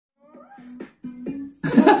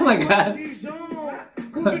Oh my god.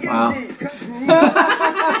 Wow.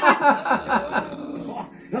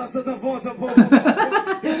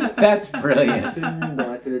 That's brilliant.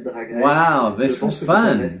 Wow, this was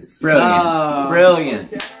fun. Brilliant. Oh. Brilliant.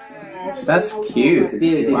 That's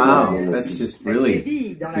cute. Wow, that's just really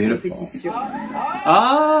beautiful.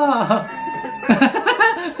 Oh!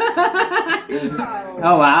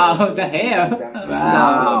 Oh wow, the hair.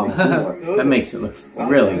 Wow. That makes it look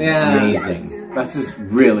really amazing. That's just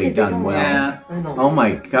really done well. Yeah. Oh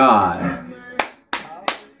my god.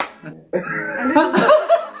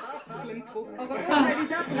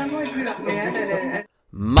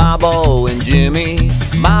 Mabo and Jimmy,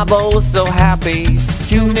 Mabo's so happy.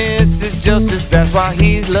 Cuteness is justice, that's why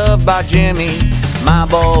he's loved by Jimmy.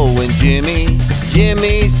 Mabo and Jimmy,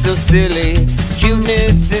 Jimmy's so silly.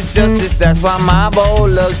 Cuteness is justice, that's why Mabo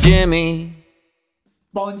loves Jimmy.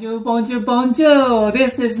 Bonjour, bonjour, bonjour.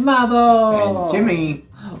 This is Mabo. And Jimmy.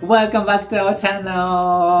 Welcome back to our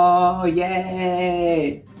channel.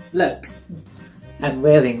 Yay. Look, I'm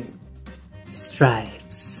wearing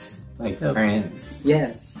stripes. Like France.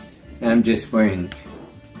 Yes. And I'm just wearing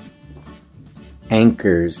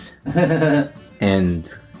anchors and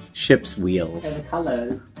ship's wheels. And the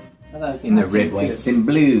colors. In the red, whites, and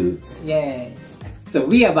blues. Yay. So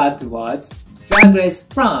we are about to watch Drag Race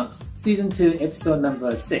France Season 2 episode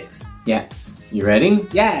number 6. Yes. You ready?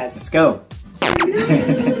 Yes. Let's go.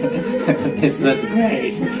 This looks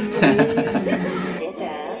great.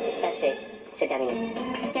 Sachez, c'est terminé.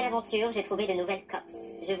 Quelle aventure, j'ai trouvé de nouvelles cops.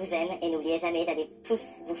 Je vous aime et n'oubliez jamais d'aller tous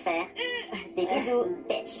vous faire des bisous,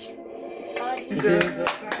 bitch.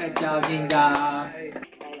 Good job, Ginger.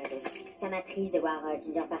 Ça m'attriste de voir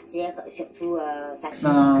Ginger partir, surtout fâchée.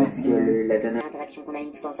 Non. Parce que la dernière interaction qu'on a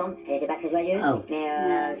eue tout ensemble, elle était pas très joyeuse. Oh. Mais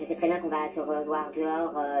je sais très bien qu'on va se revoir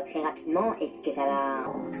dehors très rapidement et que ça va...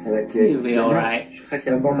 Ça va être... You'll be alright. Ça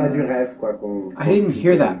vend pas du rêve, quoi. I didn't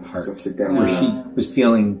hear that part where she was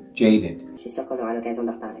feeling jaded. Je suis sûre qu'on aura l'occasion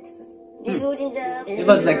d'en reparler de toute façon. Bisous, Ginger. It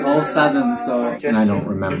was like all sudden, so... And I don't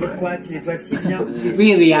remember. Pourquoi tu nettoies si bien?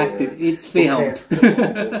 We reacted. It's filmed.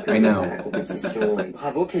 I know.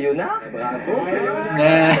 Bravo, Kayona. Bravo, Kayona.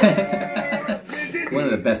 Yeah. One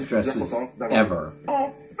of the best dresses ever.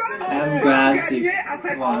 I'm glad she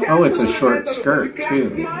won. Oh, it's a short skirt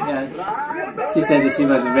too. Yeah. She said that she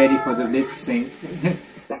was ready for the lip sync.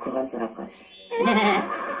 La couronne se rapproche.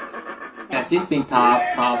 Yeah, she's been top,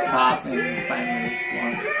 and finally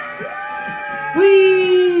won.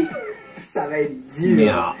 Whee! Ça va être dur.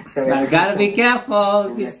 Yeah. Ça va Now être... gotta be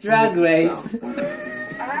careful. It's Drag Race.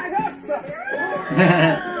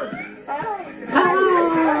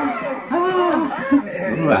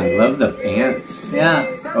 Ooh, I love the pants. Yeah.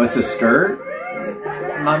 Oh, it's a skirt?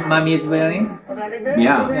 Mommy is wearing.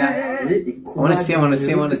 Yeah. Yeah. I want to see. I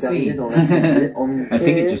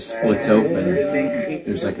think it just splits open.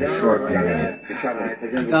 There's like a short one.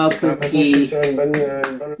 Go Cookie.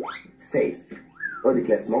 Safe. Au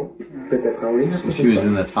déclassement. Peut-être en ligne. She was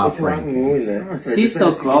in the top rank. She's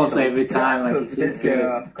so close every time. Like she's good.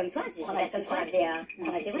 Comme toi, je prends personne pour la vidéo.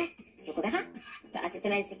 On va te voir. Je comprends pas. Bah, cette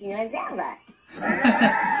semaine, c'est une réserve.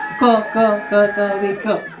 Go,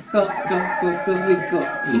 we go.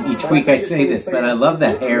 Each week I say this, but I love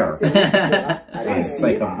that hair. It's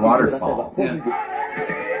like a waterfall.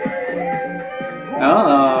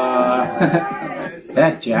 Oh.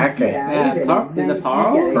 That jacket. Yeah, is it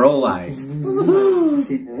pearl? Pearlized.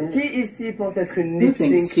 Qui ici pense être une Who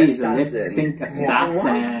thinks lip-sync she's a lip-sync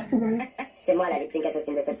assassin? C'est moi la lip-sync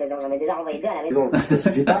assassine de cette saison. J'en ai déjà envoyé 2 à la maison. Ça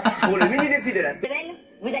suffit pas. Pour le mini-défi de la Semaine,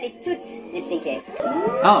 vous allez toutes lip-syncer.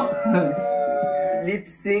 Oh.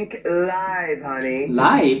 lip-sync live, honey.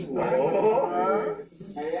 Live?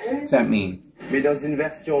 What's that mean? Mais dans une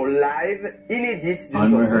version live, inédite d'une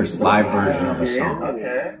Unrehearsed live version of a song. Ok.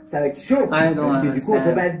 Ça va être chaud. I don't Parce que du coup, on sait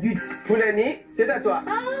understand. pas du tout. Poulani, c'est à toi.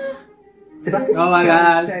 C'est parti. Oh my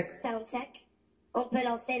god. Soundcheck. On peut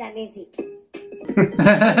lancer la musique.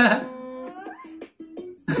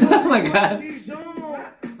 Oh my god.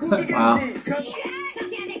 Wow.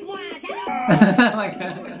 Chantez avec moi, j'adore. Oh my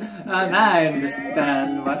god. Oh, now I understand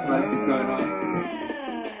what is going on.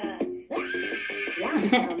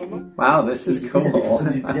 Wow, this is cool.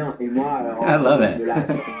 I love it.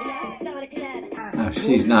 Oh,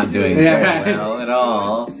 she's not doing very well at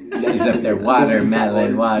all. She's up there,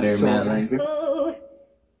 watermelon, watermelon.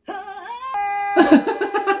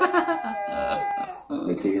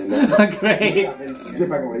 Great. J'ai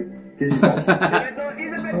pas compris. Qu'est-ce qui se passe?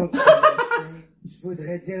 Je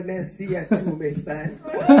voudrais dire merci à tous mes fans.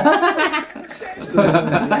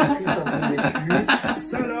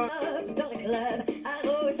 Dans le club, à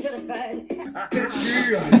rouge sur le fun. T'es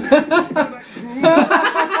dur.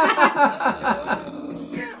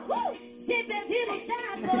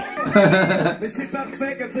 Mais c'est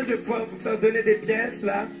parfait, comme ça je vais pouvoir vous faire donner des pièces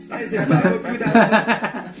là. J'ai pas beaucoup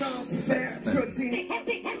d'argent. Chance, faire, shooting.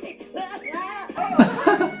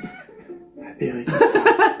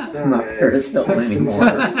 I'm not Paris Hilton anymore.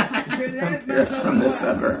 That's from the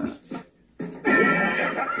suburbs.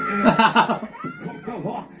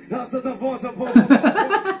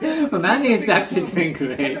 Well, Nani is actually doing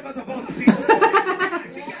great.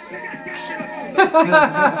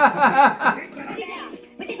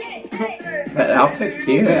 That outfit's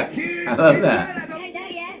cute. I love that.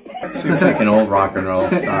 She looks like an old rock and roll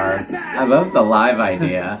star. I love the live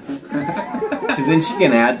idea. Because then she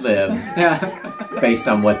can ad-lib based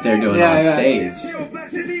on what they're doing on stage.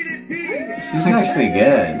 She's actually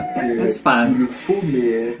good. It's fun.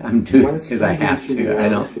 I'm doing it because I have to. I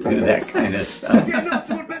don't do that kind of stuff.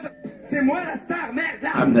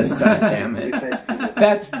 I'm the star, damn it.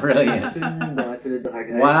 That's brilliant.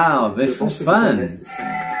 Wow, this was fun.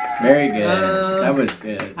 Very good. That was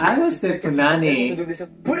good. I was say Punani.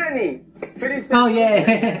 Punani. Oh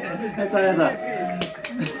yeah. That's what I thought.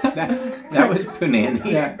 That was Punani.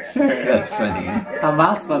 Yeah, sure. That's funny.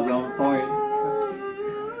 Hamas was on point.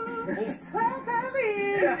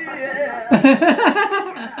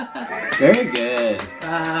 Very good.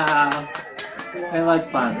 Wow. It was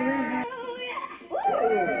fun.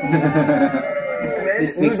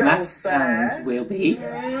 This week's max challenge will be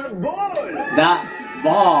the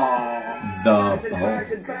ball. The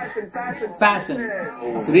Fashion.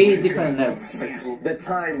 3 different notes. The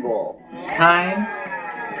time ball. Time,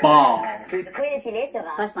 ball. Le premier défilé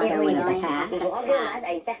sera héroïne du passé. Nous rendons hommage à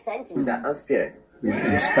une personne qui Vous a inspiré.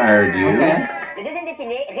 Inspired you. Okay. Le deuxième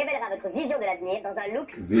défilé révélera votre vision de l'avenir dans un look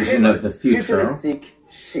Vision of the future. Futuristique,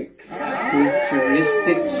 chic.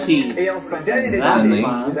 Futuristic chic. Et enfin, dernier That's défilé,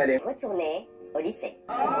 fun. vous allez retourner au lycée.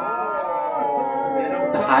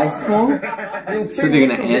 The high school? So they're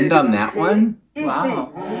gonna end on that one? Wow.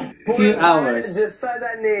 Few hours. de fin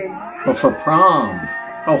d'année. Oh, for prom.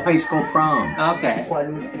 Oh, high school prom. Okay.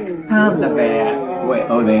 Panda bear. Wait,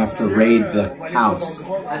 oh, they have to raid the house.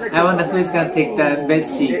 I wonder who's gonna take the bed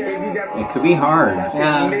sheet. It could be hard.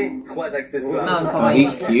 Yeah. Les 3 accessoires. No, come Oh, on.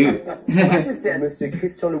 he's cute. C'était à Monsieur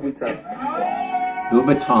Christian Louboutin.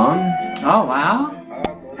 Louboutin? Oh wow.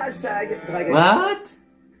 Hashtag Dragon. What?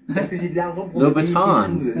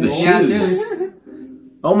 Louboutin. The Yeah, shoes.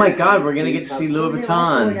 Oh my god, we're gonna get to see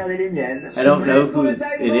Louboutin. I don't know who it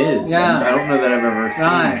is. Yeah. I don't know that I've ever seen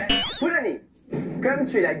Right. Punani, comme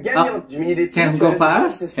tu es la gagnante du mini défi, Can tu go as le droit de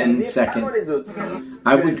first? te 10 servir seconds. avant les autres.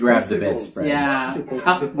 I would grab the bedspread. Yeah.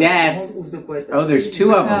 Oh, yes. Oh, there's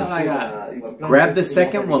 2 of Oh them. my god. Grab the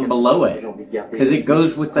second one below it. Because it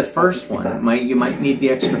goes with the first one. You might need the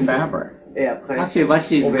extra fabric. Et après, Actually, what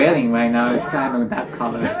she's wearing right now is kind of that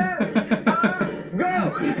color.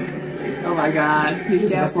 Oh my god. Be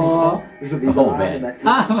careful. The whole bed.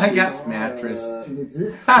 Oh my god. Mattress.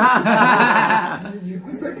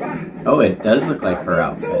 Oh, it does look like her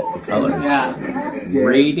outfit. The color. Yeah.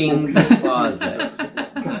 Raiding the closet.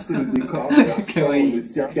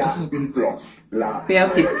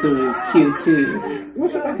 Puppit is cute too.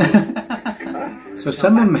 So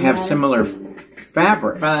some of them have similar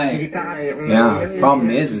fabric. Right. Yeah. Problem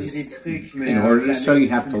is in order to sew, you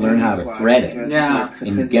have to learn how to thread it. Yeah.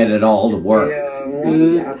 And get it all to work.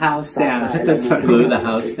 Glue the house down. That's what Glue the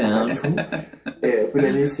house down.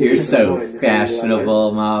 You're so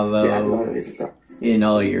fashionable, Mabo. In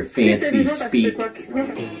all your fancy speak.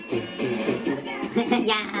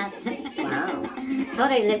 Yeah. Wow.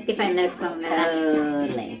 Totally look different look from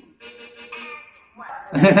totally.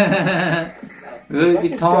 Louis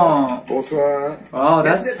Vuitton. bonsoir. Oh,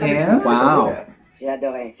 that's him? Wow. J'ai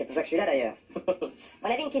adoré. C'est pour ça que je suis là d'ailleurs. On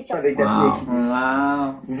avait une question. Avec Daphné. Wow.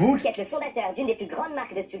 Wow. Vous qui êtes le fondateur d'une des plus grandes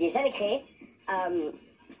marques de souliers jamais créées,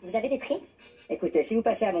 vous avez des prix? Écoutez, si vous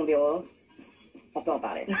passez à mon bureau, on peut en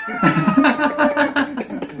parler. Vous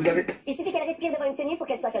avez... Il suffit qu'elle respire devant une tenue pour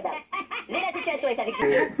qu'elle soit soldate. Mais la situation est avec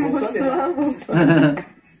vous. Bonsoir.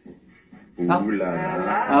 Ouh là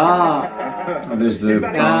là. Oh. Oh, there's the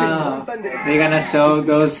Wow. They're gonna show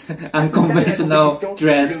those unconventional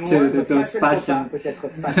dress to those fashion Peut-être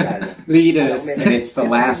fatal. leaders. and it's the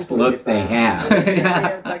last look they have,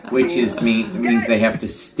 Yeah. which means they have to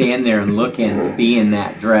stand there and look and be in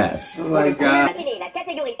that dress. Oh my god. La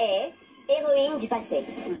catégorie est héroïne du passé.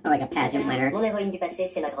 Like a pageant winner. Mon héroïne du passé,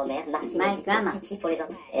 c'est ma grand-mère, Martine. My grandma. Titi pour les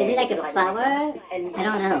enfants. Is it like a flower? I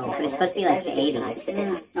don't know, but it's supposed to be like the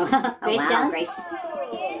 80s. Oh, Grace Jones?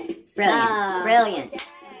 Brilliant. Brilliant.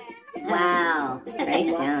 Wow. Grace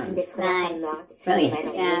Jones. Nice.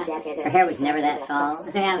 Brilliant. Yeah. Her hair was never that tall.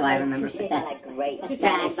 Yeah, I remember. But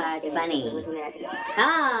that's funny.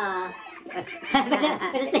 Ah.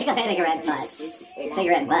 Cigarette butt.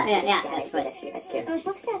 Cigarette butt. Yeah, that's what. Je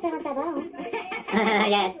pense que ça va faire un tabac.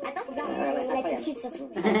 Yes. L'attitude surtout.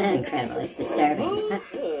 Incredible. It's disturbing.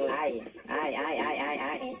 Aïe, aïe, aïe, aïe, aïe,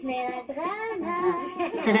 aïe.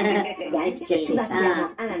 Gypsy. À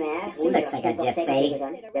ma mère. She looks like a gypsy. Il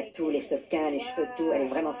y a tous les sequins, les cheveux, tout. Elle est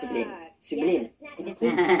vraiment sublime. Sublime.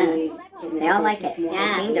 They all like it. Yeah.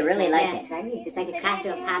 They seem to really like it. It's like a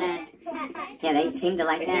casual pattern. Yeah, they seem to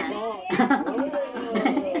like that.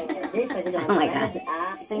 Oh my god.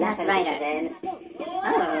 Singer writer.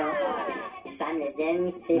 Oh. Femme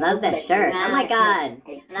lesbienne. Love the shirt. Oh my god.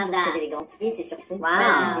 Love that. Et c'est surtout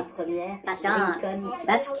Wow. les premières Fashion. icônes.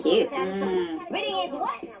 That's cute.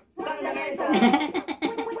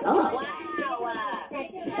 Oh.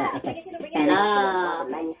 Is that like a Spanish?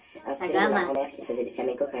 Oh. Sa grandma. Ma mère qui faisait du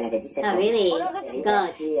flamenco quand elle avait 17 ans. Oh, really? Elle Good.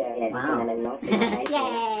 a dit maintenant, c'est pour ça.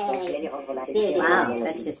 Yay. Yay. Wow,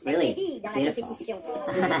 that's just really beautiful.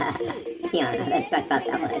 Yeah, that's what I thought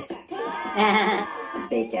that was.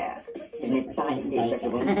 Baker. Je n'ai pas réalisé une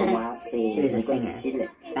seconde pour moi. C'est She was a une singer style.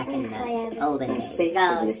 back in the olden Elle days. sait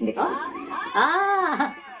que je suis Mexique.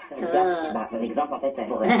 Ah! Bah, un exemple en fait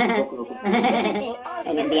pour beaucoup.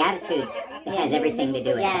 And the attitude, it has everything to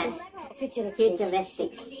do with it.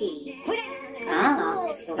 Futuristic she.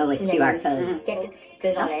 Oh, oh, with QR codes.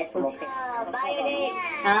 Que j'enlève pour montrer.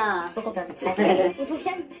 Ah, Il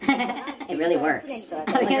fonctionne. it really works.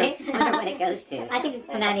 Really? I wonder what it goes to. I think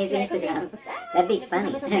Punani's Instagram. That'd be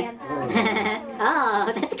funny.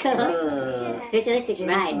 Oh, that's cool. Ooh. Futuristic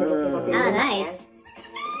ride. Oh, nice.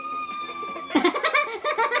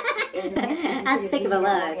 Unspeakable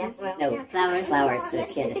love. No, flowers. Flowers, so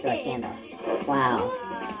she had to throw a candle. Wow.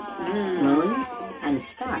 Moon and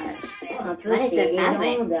stars. What is the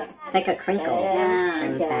fabric? It's like a crinkle.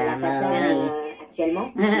 And family.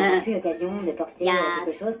 Actuellement, j'ai plus l'occasion de porter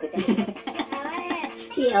quelque chose peut-être.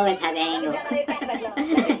 She always had angles.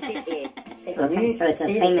 Okay, so it's a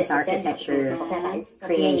famous architecture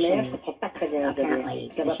creation.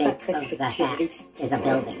 Apparently, the shape of the hat is a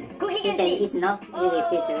building. He said he's not really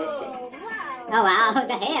futuristic. Oh wow,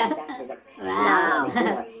 the hair! Wow.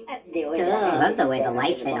 Cool. I love the way the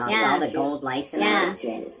lights hit on all the gold lights and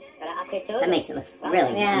that makes it look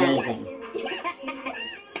really amazing.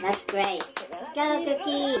 That's great. Go,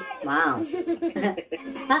 Cookie! Wow.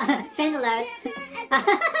 Trend alert.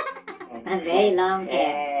 A very long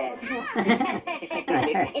hair. Oh,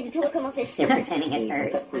 it's her. They're pretending it's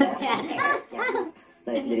hers. I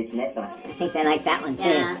think they like that one too.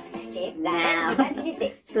 Yeah. Now.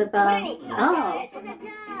 Scoop on. Oh.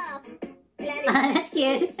 That's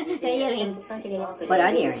cute. The earrings. What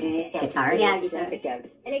are the earrings? Guitars? Yeah, guitar.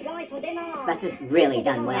 That's just really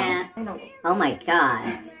done well. Yeah. Oh my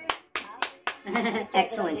god.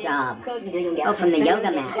 Excellent job. Oh, from the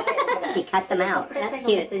yoga mat. She cut them out. That's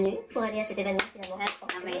cute. That's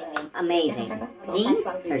amazing. Jeans?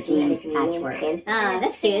 Or jean patchwork. Ah,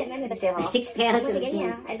 that's cute. 6 pairs of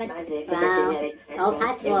jeans. Wow. All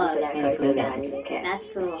patchwork. That's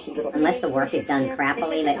cool. Unless the work is done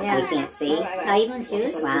crappily that we can't see. Oh, even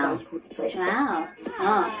shoes? Wow. Wow.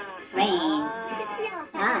 Oh, rain.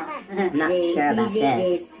 Wow. I'm not sure about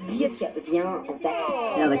this.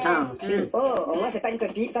 Louboutin shoes. Oh, au moins c'est pas une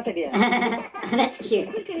copie, ça c'est bien. That's cute.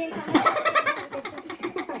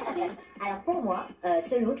 Alors pour moi,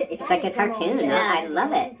 ce look est It's like a cartoon. I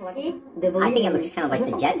love it. I think it looks kind of like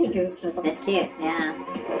the Jetsons. That's cute. Yeah.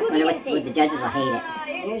 I wonder what the judges will hate it.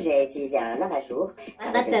 J'ai utilisé un abat-jour.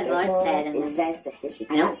 But the Lord said, I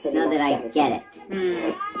don't know that I get it.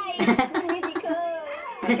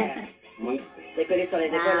 Les collés sur les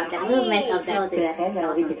épaules. The movement of shoulders.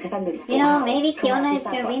 You know, maybe Kiona is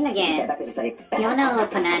going to win again. Kiona or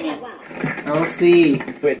Punani? I'll see.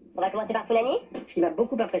 On va commencer par Punani. Ce qui m'a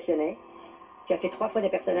beaucoup impressionné, tu as fait 3 fois des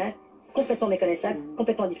personnages complètement méconnaissables,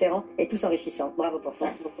 complètement différents et tous enrichissants. Bravo pour ça.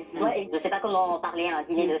 Merci beaucoup. Ouais, je sais pas comment parler à un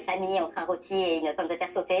dîner de famille entre un rôti et une pomme de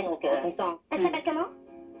terre sautée, donc... Elle s'appelle comment?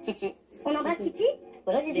 Titi. On embrasse Titi?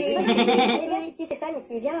 Bonjour Titi. Allez viens ici, Stéphane,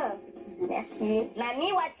 ici, viens. Merci.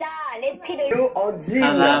 Mamie Wata, l'esprit de l'eau. I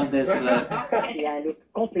love this look. Il y a un look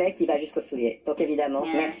complet qui va jusqu'aux souliers. Donc évidemment,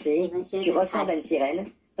 merci. Tu ressembles à une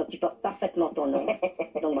sirène. Donc tu portes parfaitement ton nom.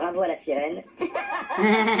 Donc bravo à la sirène.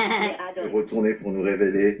 Retourner pour nous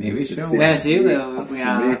révéler. Maybe she'll Yeah, win. she will.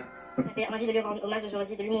 Yeah. J'avais envie de lui rendre hommage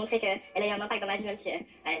aujourd'hui, de lui montrer qu'elle a eu un impact dans ma vie, même si elle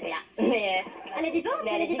est là. Mais elle est vivante,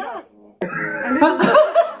 mais elle est vivante.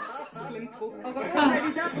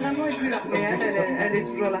 Elle est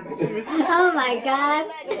toujours là. Oh my god.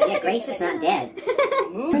 Yeah, Grace is not dead.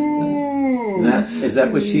 Is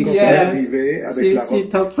that what she Yeah. said? She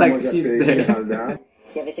talks like she's there.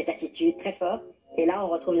 Il y avait cette attitude très forte, Et là, on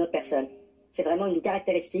retrouve une autre personne. C'est vraiment une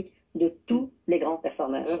caractéristique de tous les grands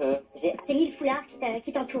performeurs. C'est mis le foulard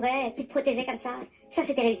qui t'entourait, qui te protégeait comme ça. Ça,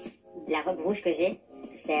 c'était réussi. La robe rouge que j'ai,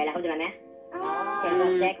 c'est la robe de ma mère. Qu'elle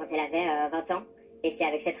portait quand elle avait 20 ans. Et c'est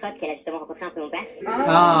avec cette robe qu'elle a justement rencontré un peu mon père.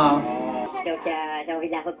 Donc j'ai envie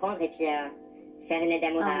de la reprendre et puis faire une lettre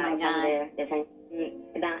d'amour à une femme de famille.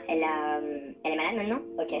 Ben, elle est malade maintenant.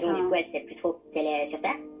 Donc du coup, elle sait plus trop qu'elle est sur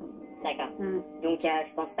Terre. D'accord. Donc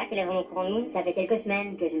je pense pas qu'elle est vraiment au courant de nous. Ça fait quelques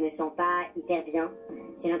semaines que je me sens pas hyper bien.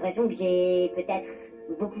 J'ai l'impression que j'ai peut-être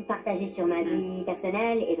beaucoup partagé sur ma vie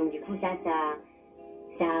personnelle et donc du coup ça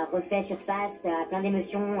refait surface à plein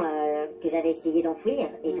d'émotions que j'avais essayé d'enfouir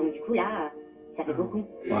et donc du coup là ça fait beaucoup.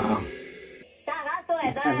 Wow. Sarah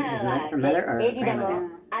Forever, évidemment.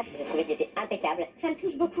 J'ai trouvé qu'il était impeccable. Ça me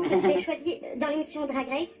touche beaucoup que tu l'aies choisi dans l'émission Drag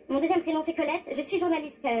Race. Mon deuxième prénom c'est Colette, je suis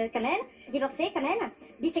journaliste comme elle, divorcée comme elle,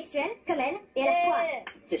 bisexuelle comme elle, et à la fois...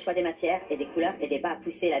 Le choix des matières et des couleurs aidait pas à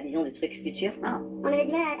pousser la vision du truc futur. On avait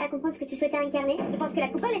du mal à comprendre ce que tu souhaitais incarner. Je pense que la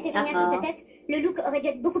coupole était géniale sur ta tête. Le look aurait dû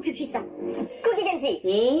être beaucoup plus puissant. Cookie Genzi.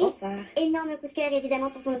 Énorme coup de cœur évidemment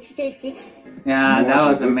pour ton look futuristique. Yeah,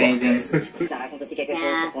 that was amazing. Ça raconte aussi quelque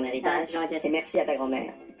chose sur ton héritage. Et merci à ta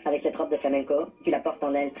grand-mère. Avec cette robe de flamenco, tu la portes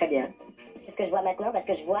en elle très bien. C'est ce que je vois maintenant parce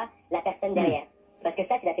que je vois la personne derrière. Parce que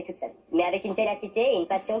ça, tu l'as fait toute seule. Mais avec une ténacité et une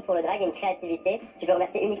passion pour le drag et une créativité, tu peux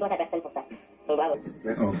remercier uniquement ta personne pour ça. Donc bravo.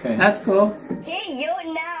 Okay. That's cool. Hey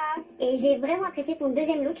Yona! Et j'ai vraiment apprécié ton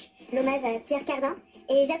deuxième look, l'hommage à Pierre Cardin.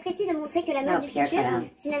 Et j'apprécie de montrer que la mode du futur,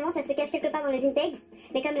 finalement, ça se cache quelque part dans le vintage.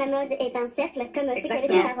 Mais comme la mode est un cercle, comme ce qu'il y avait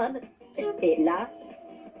sur ta robe. Et là,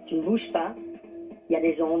 tu ne bouges pas. Il y a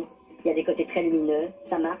des ombres, il y a des côtés très lumineux.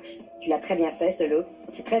 Ça marche. Tu l'as très bien fait, ce look.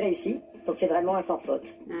 C'est très réussi. Donc c'est vraiment un sans faute.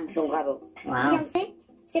 Donc bravo. Beyoncé,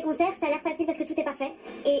 ces concerts, ça a l'air facile parce que tout est parfait.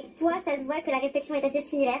 Et toi, ça se voit que la réflexion est assez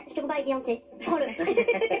similaire. Je te compare avec Beyoncé. Prends-le.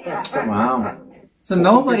 Wow. So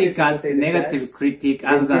nobody got negative critique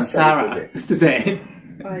other than Sarah today.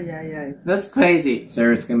 That's crazy.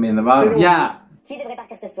 Sarah's gonna be in the bottom. Yeah. Qui devrait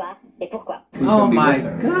partir ce soir et pourquoi? Oh my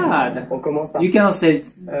god. On commence par You cannot say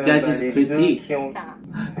judges critique. Sarah.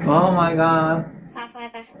 Oh my god. Sarah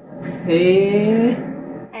Forever. Et...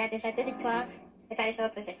 Elle a déjà 2 victoires. Elle va aller se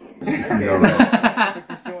reposer.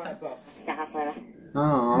 Sarah Forever.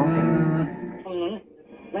 Oh.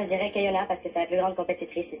 Moi je dirais Kayona parce que c'est la plus grande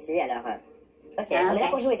compétitrice ici, alors... Ok, on est là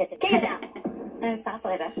pour jouer cette... Kayona. Sarah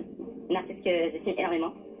Forever, une artiste que j'estime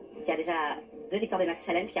énormément, qui a déjà 2 victoires de Maxi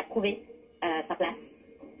Challenge, qui a prouvé sa place.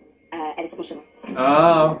 Elle est sur mon chemin.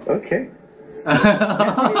 Oh. Ok.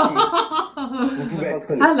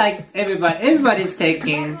 I like everybody. Everybody's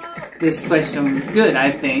taking this question good,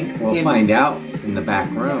 I think. We'll find out in the back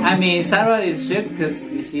room. I mean, Sarah is shook because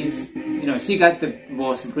she's, you know, she got the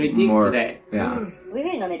most critique today. Yeah. Oui,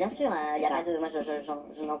 oui, non, mais bien sûr, y a pas de... Moi,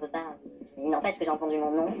 je n'en veux pas. Il n'empêche que j'ai entendu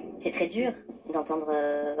mon nom. C'est très dur d'entendre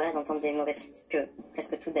voilà, d'entendre des mauvaises critiques que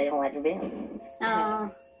presque toutes d'ailleurs ont adoubé.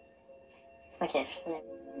 Ok.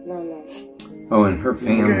 Non, non. Oh, and her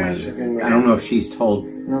family. I don't know if she's told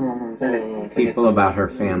people about her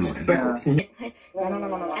family. Non.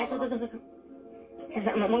 Attends. Ça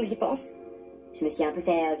fait un moment que j'y pense. Je me suis un peu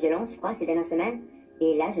fait violence, je crois, ces dernières semaines.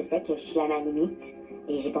 Et là, je sais que je suis à ma limite.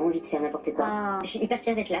 Et j'ai pas envie de faire n'importe quoi. Je suis hyper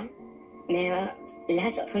fière d'être là. Mais là,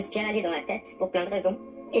 c'est en train de spiraler dans ma tête pour plein de raisons.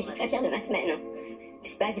 Et je suis très fière de ma semaine.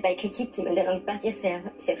 C'est pas les critiques qui me donnent envie de partir,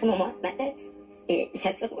 c'est vraiment moi, ma tête. Et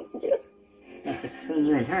la seconde qui dure. Between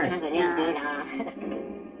you and her.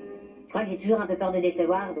 Je crois que j'ai toujours un peu peur de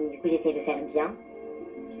décevoir, donc du coup j'essaie de faire bien.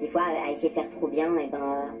 Des fois, à essayer de faire trop bien, et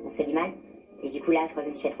ben, on se fait du mal. Et du coup là, je crois que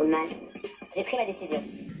je me suis fait trop de mal. J'ai pris ma décision.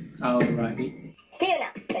 Alrighty.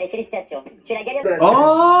 Kayona, allez, félicitations. Tu l'as gagné.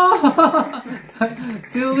 Oh!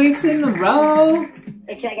 2 weeks in a row!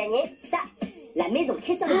 Et tu as gagné ça. La maison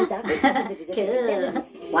Christian Louboutin.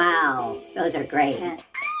 Wow, those are great.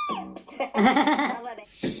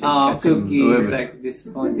 Oh, Cookie is like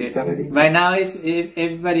disappointed. Right now,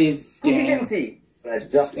 everybody's scared.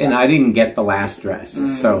 And I didn't get the last dress,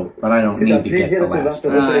 so, but I don't need to get the last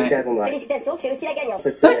dress. Félicitations, tu es aussi la gagnante.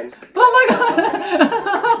 Oh my god!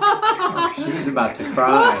 She's about to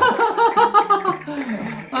cry.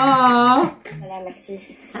 Oh. Voilà, merci.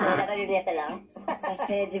 Ça n'a pas vu venir celle-là. Ça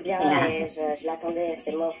fait du bien et je l'attendais,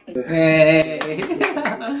 ces mots. Hey,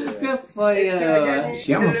 good for you.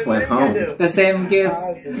 She almost went home. The same gift,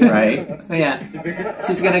 Right? yeah.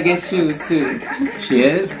 She's gonna get shoes too. She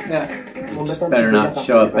is? Yeah. Just better not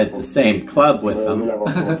show up at the same club with them.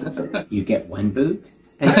 You get one boot,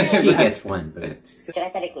 and she gets one boot. Tu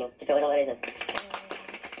restes avec nous, tu peux rejoindre les autres.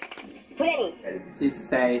 Poulani, She's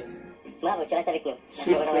safe. bravo, tu restes avec nous.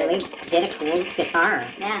 She really did a cool guitar.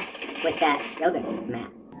 Yeah. With that yoga mat.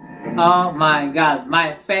 Oh my god,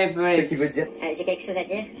 my favorite. J'ai quelque chose à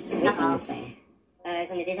dire.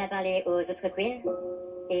 J'en ai déjà parlé aux autres queens.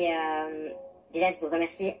 Et déjà, je vous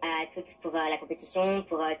remercie à toutes pour la compétition,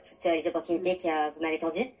 pour toutes les opportunités que vous m'avez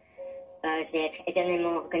tendues. Je vais être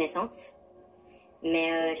éternellement reconnaissante.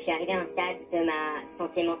 Mais je suis arrivée à un stade de ma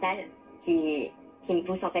santé mentale qui me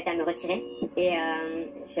pousse en fait à me retirer. Et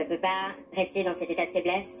je peux pas rester dans cet état de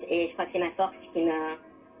faiblesse. Et je crois que c'est ma force qui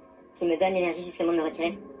me donne l'énergie justement de me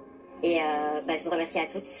retirer. Et je vous remercie à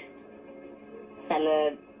toutes.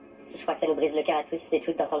 Je crois que ça nous brise le cœur à tous et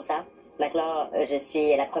toutes d'entendre ça. Maintenant, je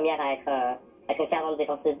suis la première à être une fervente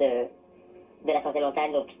défenseuse de la santé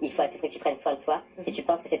mentale. Donc il faut à tout prix que tu prennes soin de toi. Si tu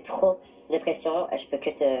penses que c'est trop de pression, je peux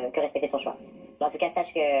que respecter ton choix. Mais en tout cas,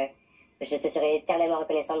 sache que je te serai éternellement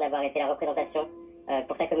reconnaissante d'avoir été la représentation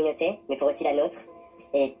pour ta communauté, mais pour aussi la nôtre.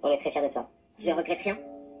 Et on est très fiers de toi. Je regrette rien.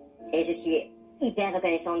 Et je suis hyper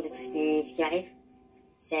reconnaissante de tout ce qui arrive.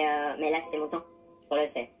 Mais là, c'est mon temps. On le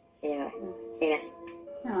sait. Et merci.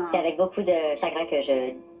 C'est avec beaucoup de chagrin que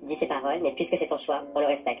je dis ces paroles, mais puisque c'est ton choix, on le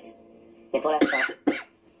respecte. Mais pour l'instant,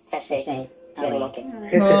 sachez, tu vas nous manquer.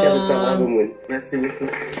 Très très fier de toi, bravo Moon. Merci beaucoup.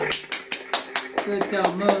 Good job,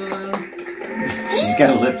 Moon. She's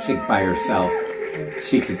got to lip sync by herself.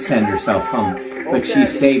 She could send herself home, but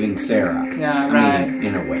she's saving Sarah. Yeah, right. I mean,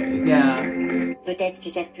 in a way. Yeah. Peut-être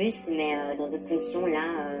pu faire plus, mais dans d'autres conditions, là,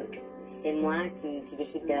 c'est moi qui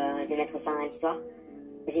décide de mettre fin à l'histoire.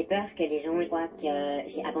 J'ai peur que les gens croient que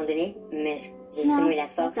j'ai abandonné, mais j'ai justement eu la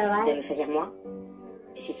force de me choisir moi.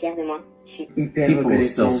 Je suis fière de moi. Je suis hyper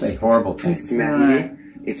reconnaissante de tout ce qui m'est arrivé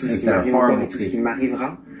et tout ce qui m'arrive encore et tout ce qui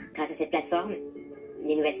m'arrivera. Grâce à cette plateforme,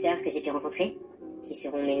 les nouvelles sœurs que j'ai pu rencontrer, qui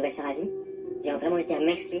seront mes nouvelles sœurs à vie, j'ai vraiment envie de dire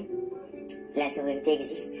merci. La sororité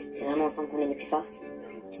existe, c'est vraiment ensemble qu'on est les plus fortes.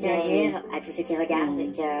 Je tiens à dire à tous ceux qui regardent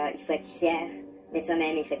qu'il faut être fier d'être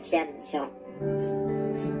soi-même, il faut être fier d'être différent.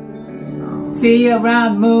 See you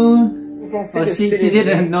around, Moon. Oh, she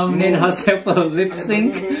didn't nominate herself for lip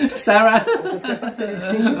sync, Sarah.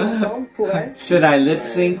 Should I lip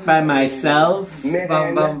sync by myself?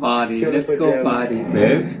 Bum bum body, let's go body.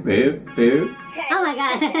 Boop, boop, boop. Oh my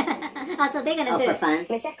god. Oh, so they're gonna do for it. fun.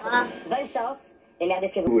 Mes chers copains, bonne chance et merdez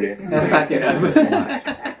ce que vous voulez.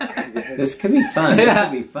 This could be fun. This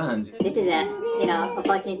could be fun. This is a,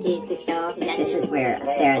 opportunity to show that this is where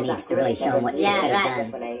Sarah needs to really show what she could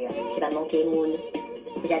have done. Tu vas manquer, Moon.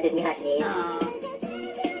 J'ai hâte de venir à Genève.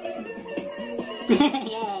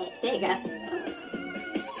 Yay, there you go.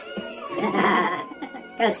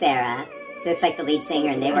 Go Sarah. She looks like the lead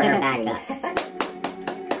singer and they were her backup.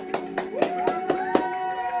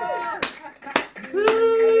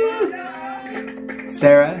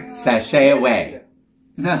 Sarah, sashay away.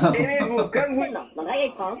 No. Dans Drag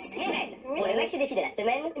Race France, pour le maxi défi de la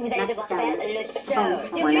semaine, vous allez devoir faire le show.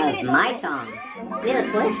 One of my songs. Little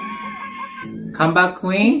twist. Comeback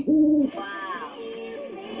Queen. Oh,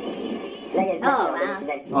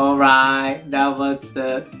 wow. Alright, that was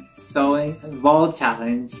the sewing ball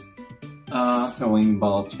challenge. Sewing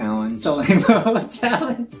ball challenge. Sewing ball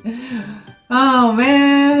challenge. Oh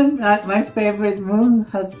man, my favorite Moon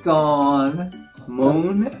has gone.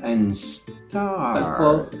 Moon and stars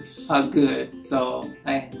are good, so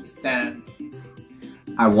I understand.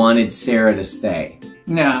 I wanted Sarah to stay.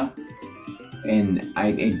 Yeah. And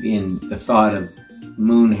in the thought of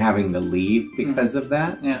Moon having to leave because of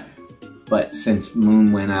that. Yeah. But since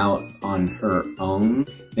Moon went out on her own,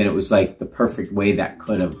 then it was like the perfect way that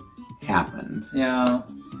could have happened. Yeah.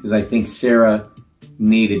 Because I think Sarah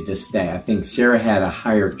needed to stay. I think Sarah had a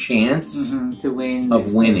higher chance to win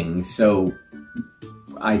of winning. So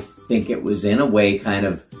I think it was in a way kind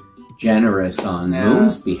of generous on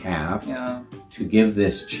Moon's behalf to give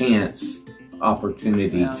this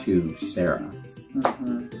opportunity to Sarah.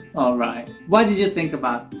 All right. What did you think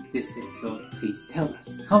about this episode? Please tell us.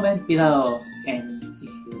 Comment below. And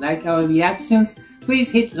if you like our reactions,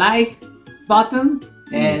 please hit like button.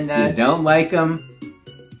 And if you don't like them,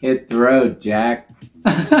 hit the road, Jack.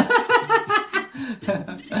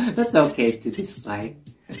 That's okay to dislike.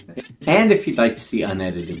 And if you'd like to see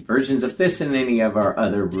unedited versions of this and any of our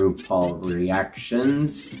other RuPaul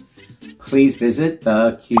reactions, please visit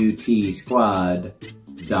theqtsquad.com.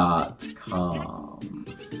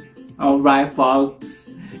 Alright folks.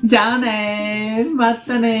 Jane,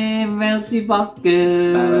 matane, merci beaucoup.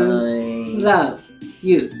 Bye. Love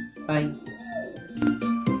you. Bye.